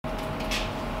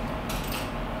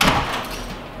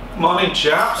Morning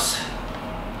chaps,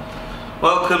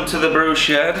 welcome to the brew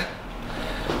shed.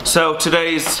 So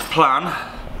today's plan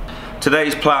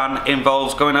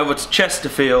involves going over to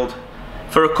Chesterfield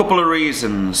for a couple of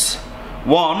reasons.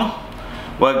 One,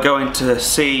 we're going to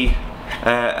see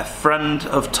a friend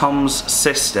of Tom's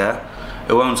sister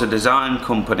who owns a design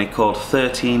company called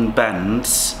 13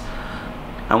 Bends,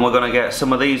 and we're going to get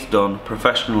some of these done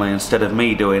professionally instead of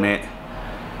me doing it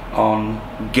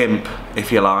on GIMP,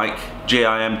 if you like.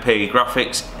 GIMP,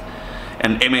 Graphics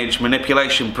and Image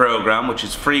Manipulation Program, which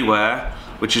is freeware,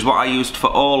 which is what I used for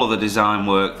all of the design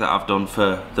work that I've done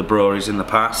for the breweries in the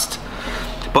past.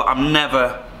 But I'm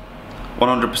never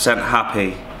 100%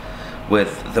 happy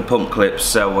with the pump clips,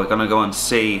 so we're going to go and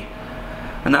see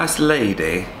a nice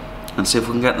lady and see if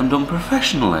we can get them done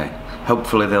professionally.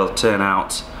 Hopefully they'll turn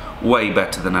out way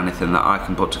better than anything that I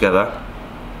can put together.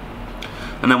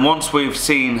 And then once we've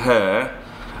seen her,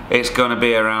 it's going to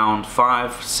be around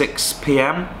 5-6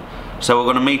 PM. So we're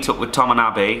going to meet up with Tom and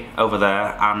Abby over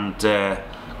there and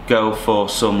go for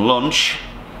some lunch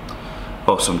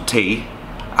or some tea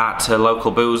at a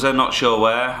local boozer, not sure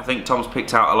where. I think Tom's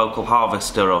picked out a local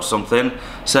Harvester or something.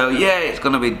 So yeah, it's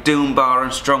going to be Doom Bar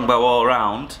and Strongbow all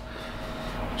round.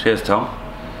 Cheers, Tom.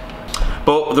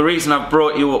 But the reason I've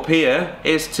brought you up here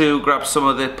is to grab some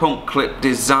of the pump clip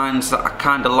designs that I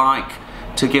kind of like,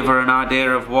 to give her an idea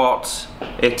of what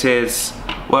it is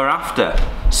we're after.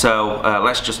 So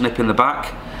let's just nip in the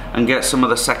back and get some of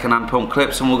the second-hand pump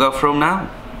clips and we'll go through them now.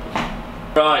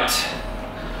 Right,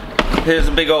 here's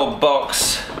a big old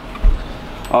box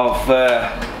of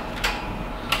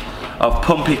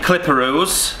pumpy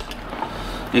clipperoos.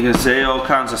 You can see all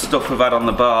kinds of stuff we've had on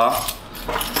the bar.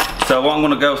 So what I'm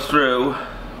going to go through,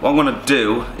 what I'm going to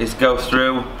do is go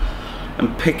through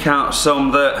and pick out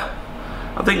some that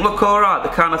I think look alright, the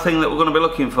kind of thing that we're going to be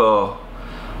looking for.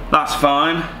 That's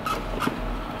fine.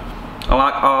 I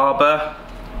like Arbor.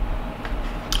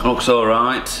 Looks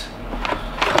alright.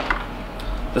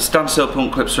 The standstill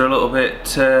pump clips are a little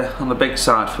bit on the big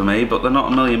side for me, but they're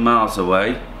not a million miles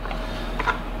away.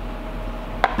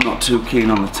 I'm not too keen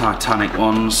on the Titanic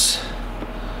ones.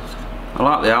 I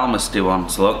like the Almasty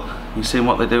ones, look. You see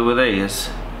what they do with these?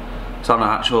 It's on an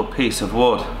actual piece of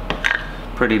wood.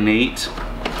 Pretty neat.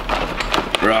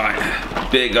 Right,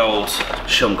 big old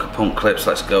chunk of pump clips,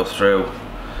 let's go through.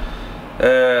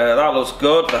 That looks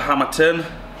good, the Hammerton.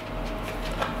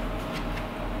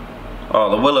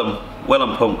 Oh, the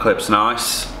Willem pump clip's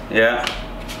nice, yeah.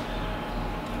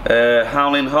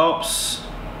 Howling Hops,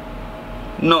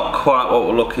 not quite what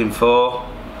we're looking for.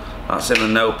 That's in the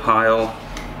no pile.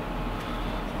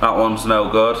 That one's no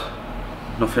good,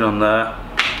 nothing on there.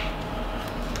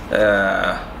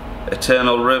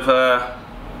 Eternal River,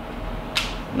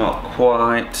 not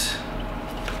quite.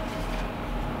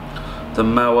 The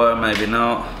Mower, maybe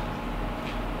not.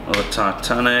 Another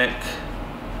Titanic.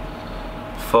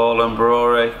 Fallen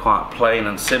Brewery, quite plain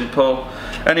and simple.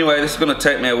 Anyway, this is going to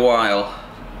take me a while,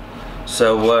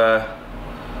 so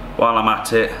while I'm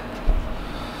at it,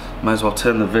 may as well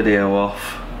turn the video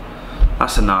off.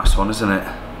 That's a nice one, isn't it?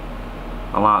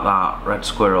 I like that, Red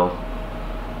Squirrel,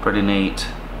 pretty neat.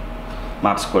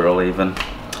 Mad Squirrel even.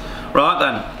 Right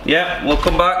then, yeah, we'll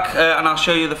come back and I'll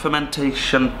show you the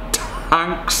fermentation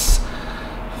tanks.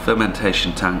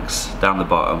 Fermentation tanks down the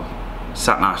bottom.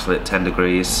 Sat nicely at 10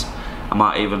 degrees. I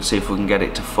might even see if we can get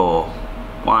it to 4.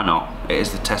 Why not? It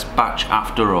is the test batch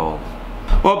after all.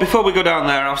 Well, before we go down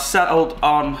there, I've settled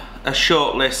on a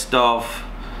short list of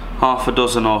half a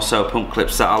dozen or so pump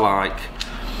clips that I like.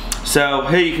 So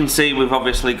here you can see we've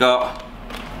obviously got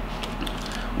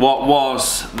what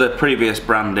was the previous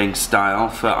branding style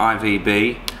for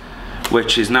IVB,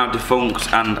 which is now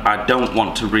defunct and I don't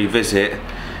want to revisit,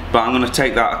 but I'm going to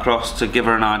take that across to give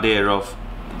her an idea of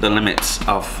the limits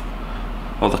of,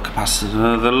 or the capacity,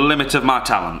 the limit of my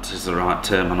talent is the right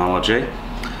terminology.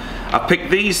 I picked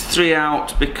these three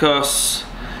out because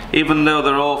even though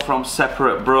they're all from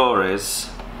separate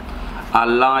breweries, I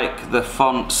like the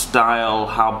font style,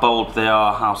 how bold they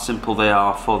are, how simple they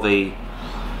are for the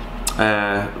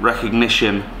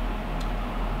recognition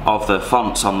of the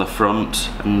fonts on the front,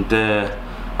 and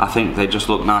I think they just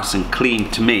look nice and clean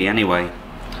to me anyway.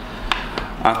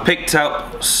 I've picked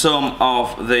up some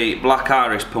of the Black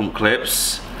Iris pump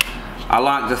clips. I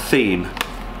like the theme,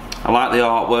 I like the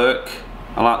artwork,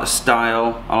 I like the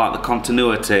style, I like the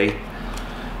continuity.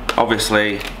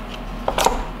 Obviously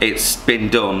it's been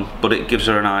done, but it gives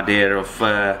her an idea of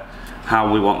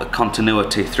how we want the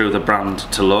continuity through the brand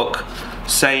to look.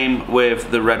 Same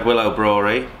with the Red Willow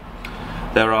Brewery.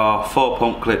 There are 4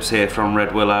 pump clips here from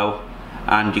Red Willow,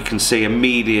 and you can see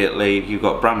immediately you've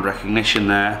got brand recognition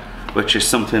there. which is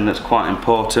something that's quite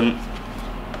important.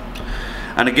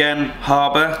 And again,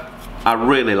 Harbour, I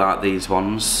really like these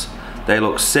ones. They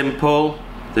look simple,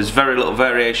 there's very little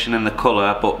variation in the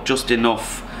colour, but just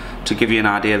enough to give you an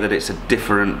idea that it's a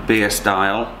different beer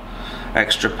style.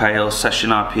 Extra pale, session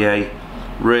IPA,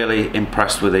 really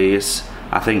impressed with these.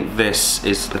 I think this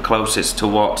is the closest to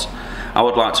what I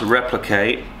would like to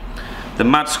replicate. The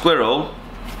Mad Squirrel,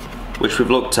 which we've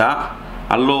looked at,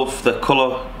 I love the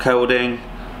colour coding,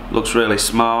 looks really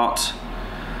smart.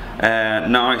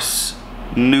 Nice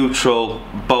neutral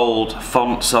bold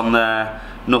fonts on there,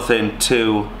 nothing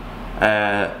too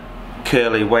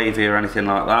curly, wavy or anything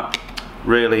like that.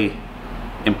 Really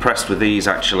impressed with these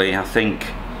actually. I think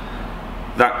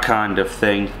that kind of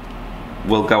thing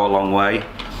will go a long way.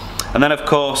 And then of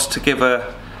course, to give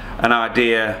an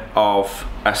idea of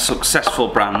a successful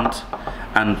brand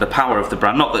and the power of the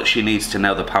brand, not that she needs to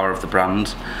know the power of the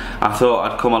brand, I thought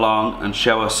I'd come along and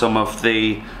show her some of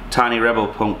the Tiny Rebel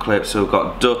pump clips. So we've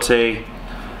got Dutty,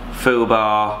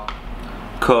 Fubar,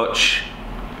 Kutch,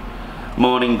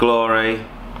 Morning Glory,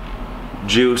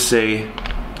 Juicy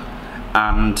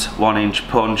and 1 Inch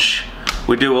Punch.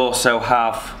 We do also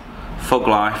have Fug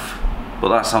Life, but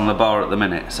that's on the bar at the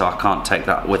minute, so I can't take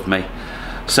that with me.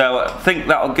 So I think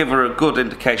that'll give her a good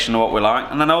indication of what we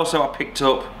like. And then also I picked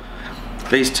up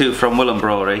these two from William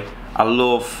Brewery. I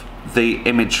love the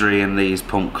imagery in these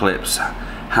pump clips,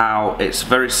 how it's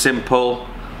very simple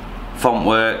font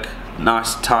work,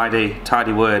 nice tidy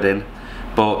wording,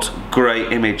 but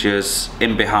great images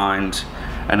in behind,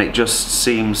 and it just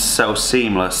seems so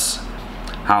seamless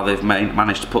how they've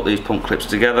managed to put these pump clips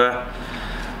together.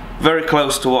 Very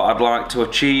close to what I'd like to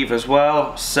achieve as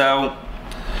well. So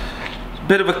a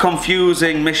bit of a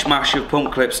confusing mishmash of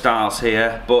pump clip styles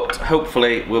here, but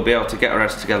hopefully we'll be able to get our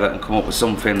heads together and come up with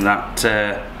something that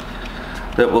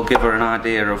that will give her an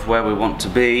idea of where we want to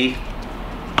be.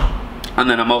 And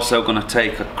then I'm also going to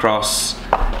take across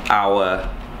our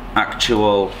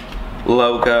actual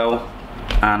logo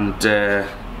and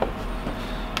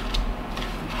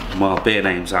well, beer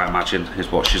names I imagine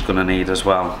is what she's going to need as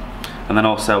well. And then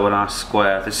also a nice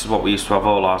square. This is what we used to have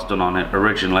all ours done on it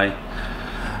originally.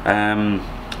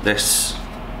 This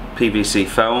PVC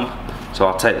foam, so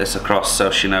I'll take this across so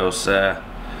she knows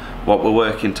what we're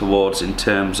working towards in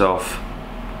terms of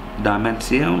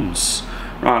dimensions.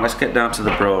 Right, let's get down to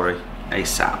the brewery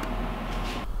ASAP.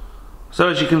 So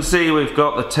as you can see, we've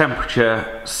got the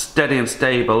temperature steady and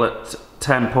stable at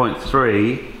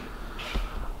 10.3.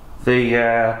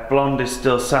 The blonde is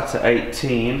still sat at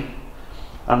 18,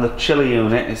 and the chili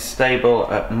unit is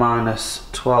stable at minus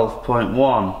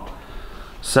 12.1.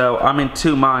 So I'm in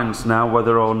two minds now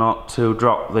whether or not to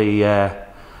drop the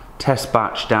test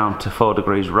batch down to 4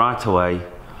 degrees right away,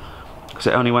 because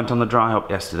it only went on the dry hop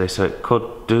yesterday, so it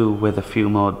could do with a few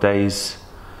more days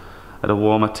at a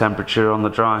warmer temperature on the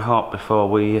dry hop before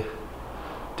we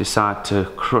decide to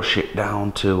crush it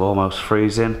down to almost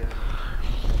freezing.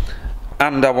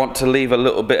 And I want to leave a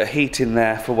little bit of heat in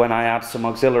there for when I add some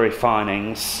auxiliary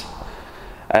finings,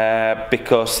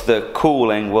 because the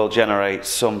cooling will generate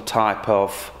some type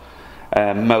of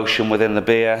motion within the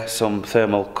beer, some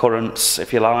thermal currents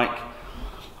if you like,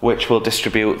 which will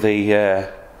distribute the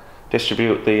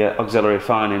auxiliary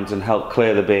finings and help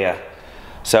clear the beer.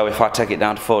 So if I take it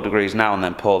down to 4 degrees now and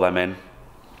then pour them in,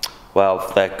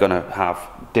 well, they're going to have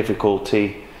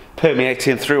difficulty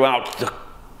permeating throughout the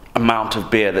amount of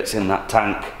beer that's in that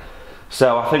tank.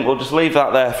 So I think we'll just leave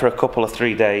that there for a couple of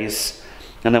 3 days,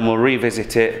 and then we'll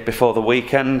revisit it before the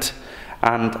weekend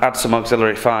and add some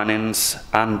auxiliary finings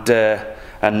and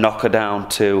knock her down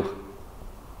to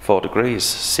 4 degrees.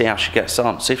 See how she gets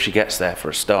on, see if she gets there for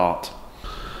a start.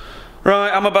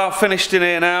 Right, I'm about finished in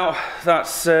here now.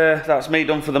 That's me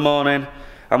done for the morning.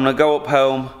 I'm gonna go up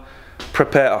home,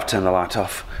 prepare. I'll turn the light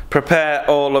off. Prepare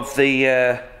all of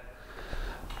the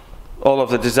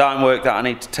design work that I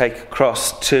need to take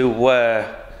across to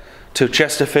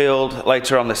Chesterfield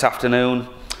later on this afternoon,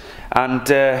 and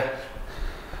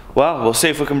well, we'll see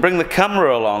if we can bring the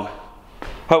camera along.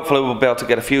 Hopefully, we'll be able to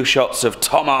get a few shots of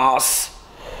Thomas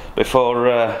before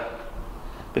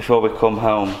we come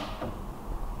home.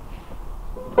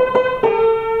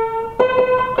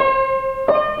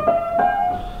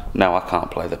 No, I can't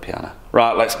play the piano.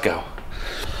 Right, let's go.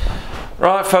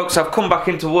 Right, folks, I've come back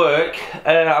into work.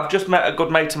 I've just met a good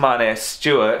mate of mine here,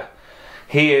 Stuart.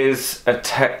 He is a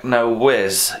techno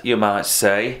whiz, you might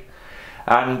say.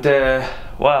 And,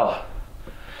 well,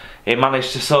 he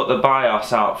managed to sort the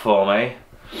BIOS out for me.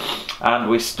 And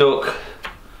we stuck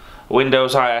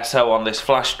Windows ISO on this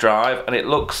flash drive, and it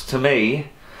looks to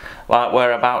me like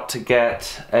we're about to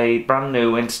get a brand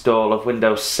new install of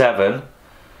Windows 7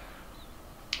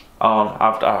 on.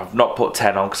 I've not put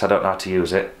 10 on because I don't know how to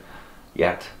use it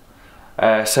yet.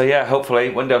 So yeah, hopefully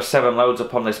Windows 7 loads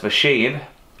up on this machine,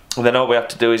 and then all we have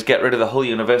to do is get rid of the Hull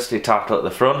University title at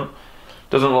the front.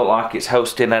 Doesn't look like it's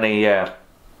hosting any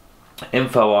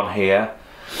info on here,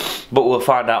 but we'll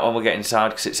find out when we get inside,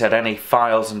 because it said any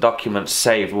files and documents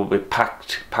saved will be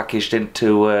packaged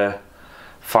into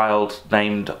filed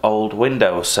named old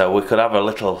Windows, so we could have a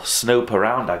little snoop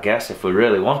around, I guess, if we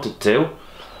really wanted to.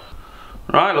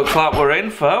 Right, looks like we're in,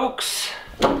 folks.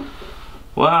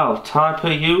 Wow, type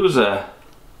a user.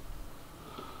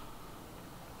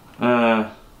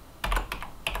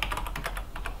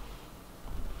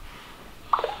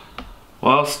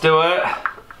 Well, Stuart,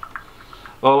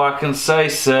 all I can say,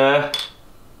 sir,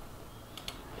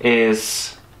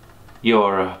 is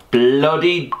you're a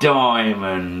bloody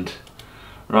diamond.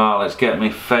 Right, let's get me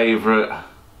favourite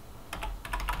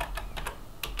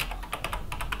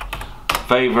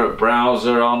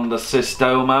browser on the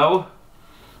Systomo.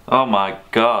 Oh my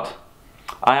god.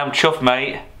 I am chuffed,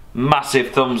 mate.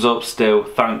 Massive thumbs up, Stu.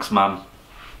 Thanks, man.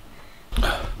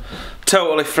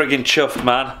 Totally friggin' chuffed,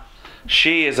 man.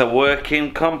 She is a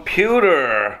working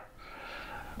computer.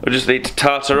 We just need to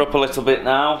tart her up a little bit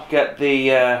now. Get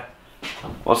the,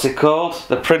 what's it called?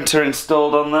 The printer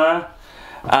installed on there.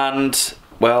 And,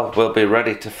 well, we'll be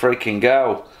ready to freaking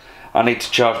go. I need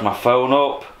to charge my phone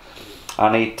up.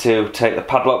 I need to take the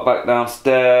padlock back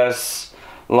downstairs,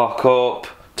 lock up,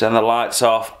 turn the lights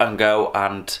off, and go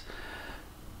and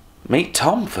meet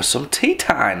Tom for some tea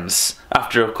times.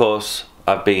 After, of course,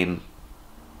 I've been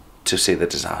to see the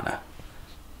designer.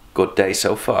 Good day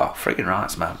so far. Friggin'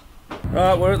 rights, man.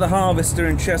 Right, we're at the Harvester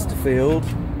in Chesterfield.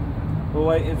 We're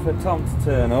waiting for Tom to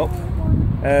turn up,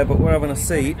 but we're having a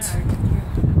seat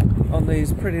on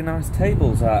these pretty nice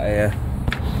tables out here.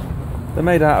 They're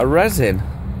made out of resin,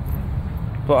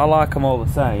 but I like them all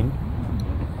the same.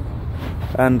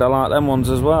 And I like them ones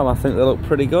as well. I think they look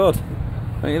pretty good.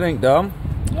 What do you think, Dom?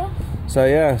 Yeah. So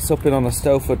yeah, supping on the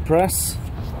Stowford press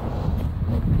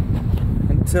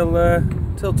until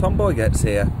Tomboy gets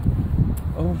here.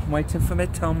 Oh, I'm waiting for me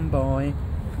Tomboy.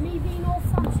 Me being all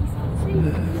fancy.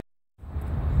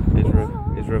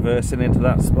 He's reversing into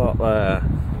that spot there.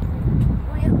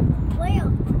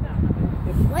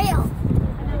 Well.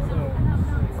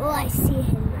 Oh, I see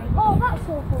him right there. Oh, that's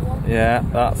all for one. Yeah,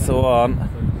 that's the one.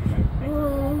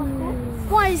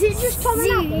 Why, is it just Tom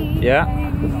and Abby? Yeah.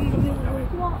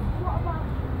 What about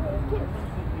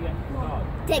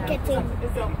ticketing?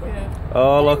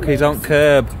 Oh, look, he's on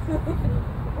curb.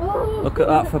 Look at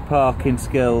that for parking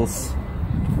skills.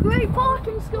 Great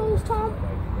parking skills, Tom.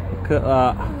 Look at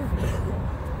that.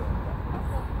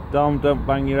 Dom, don't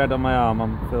bang your head on my arm.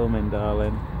 I'm filming,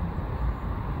 darling.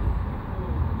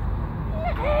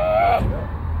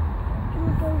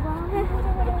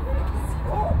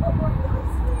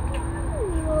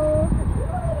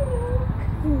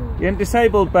 You ain't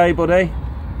disabled, Bay, buddy.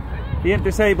 You ain't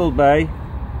disabled, Bay.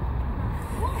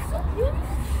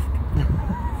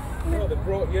 Oh, they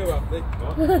brought you up, they.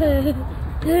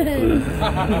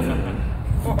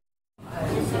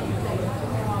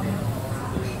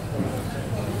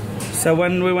 So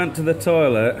when we went to the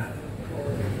toilet,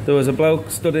 there was a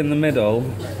bloke stood in the middle,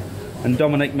 and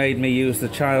Dominic made me use the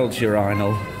child's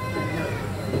urinal,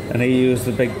 and he used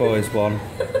the big boy's one.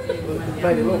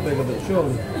 Made it look bigger, but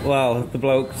surely. Well, the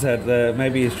bloke said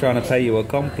maybe he's trying to pay you a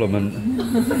compliment.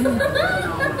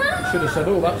 Should have said,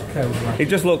 oh, that's cold, man. It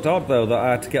just looked odd though that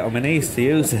I had to get on my knees to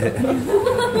use it.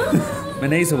 My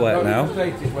knees are wet now.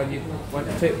 When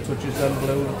the tip touches them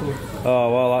blue little. Oh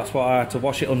well, that's why I had to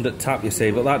wash it under the tap, you see,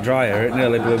 but that dryer, it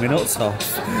nearly blew me nuts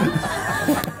off.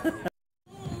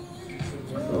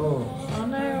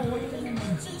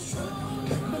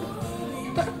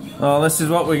 Oh, this is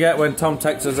what we get when Tom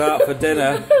takes us out for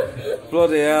dinner.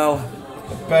 Bloody hell.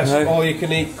 The best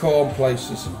all-you-can-eat corn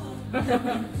places.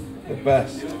 The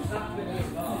best.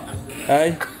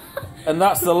 Hey? And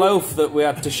that's the loaf that we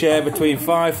had to share between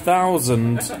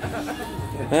 5,000. Eh?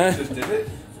 Just did it.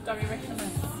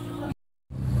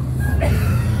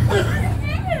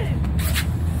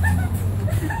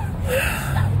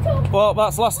 Well,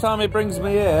 that's the last time he brings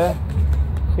me here.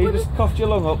 He just coughed your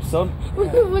lung up, son.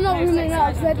 We're not running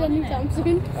out of bed anytime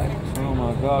soon. Oh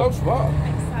my Oh, god. smart.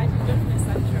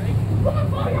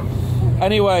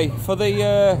 Anyway, for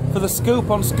the scoop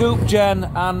on Scoop Gen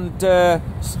and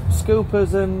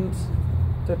scoopers and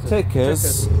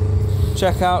tickers,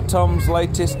 check out Tom's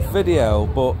latest video.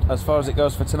 But as far as it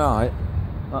goes for tonight,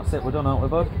 that's it. We're done, aren't we,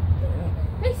 bud?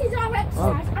 This is our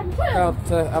exercise and Can't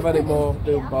have any more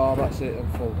doom bar, that's it,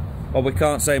 I'm full. Well, we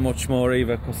can't say much more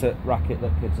either because of the racket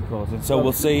that kids are causing. So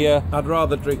we'll see you. I'd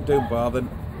rather drink doom bar than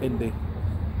Indy.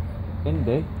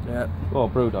 Indie? Yeah. Oh,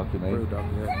 Brewdog, you mean? Brewdog,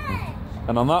 yeah.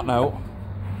 And on that note,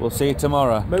 we'll see you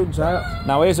tomorrow. Moon's out.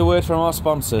 Now here's a word from our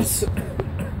sponsors.